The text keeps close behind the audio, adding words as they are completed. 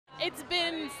It's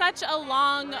been such a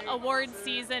long award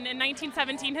season, and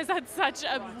 1917 has had such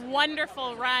a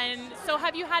wonderful run. So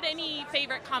have you had any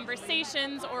favorite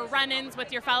conversations or run-ins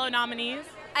with your fellow nominees?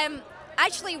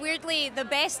 Actually, weirdly, the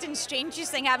best and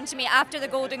strangest thing happened to me after the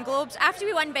Golden Globes. After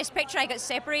we won Best Picture, I got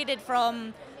separated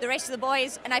from the rest of the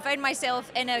boys, and I found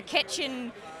myself in a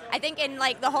kitchen, I think in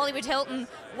like the Hollywood Hilton,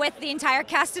 with the entire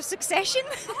cast of Succession,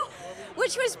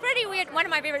 which was pretty weird. One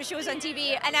of my favorite shows on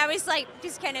TV, and I was like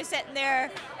just kind of sitting there.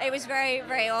 It was very,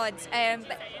 very odd.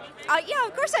 Yeah,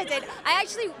 of course I did.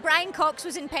 Brian Cox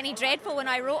was in Penny Dreadful when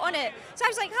I wrote on it. So I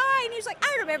was like, hi, and he was like,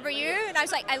 I remember you. And I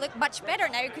was like, I look much better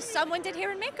now because someone did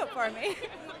hair and makeup for me.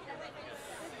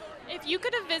 If you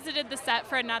could have visited the set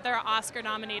for another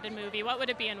Oscar-nominated movie, what would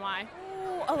it be and why?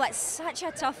 Oh, that's such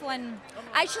a tough one.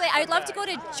 Actually, I would love to go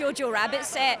to Jojo Rabbit's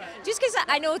set, just because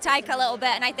I know Taika a little bit,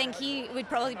 and I think he would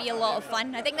probably be a lot of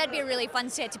fun. I think that'd be a really fun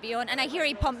set to be on, and I hear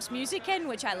he pumps music in,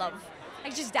 which I love. I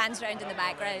just dance around in the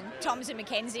background, Thompson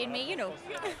McKenzie and me, you know.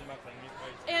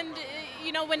 And,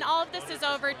 when all of this is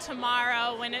over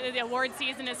tomorrow, when the award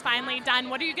season is finally done,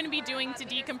 what are you going to be doing to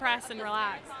decompress and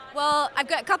relax? Well, I've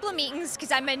got a couple of meetings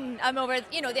because I'm over,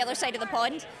 the other side of the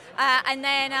pond. And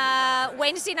then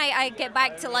Wednesday night I get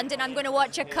back to London. I'm going to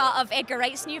watch a cut of Edgar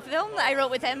Wright's new film that I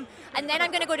wrote with him. And then I'm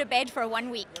going to go to bed for 1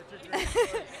 week.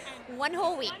 1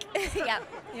 whole week. Yeah.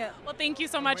 Well, thank you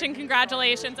so much and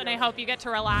congratulations, and I hope you get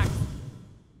to relax.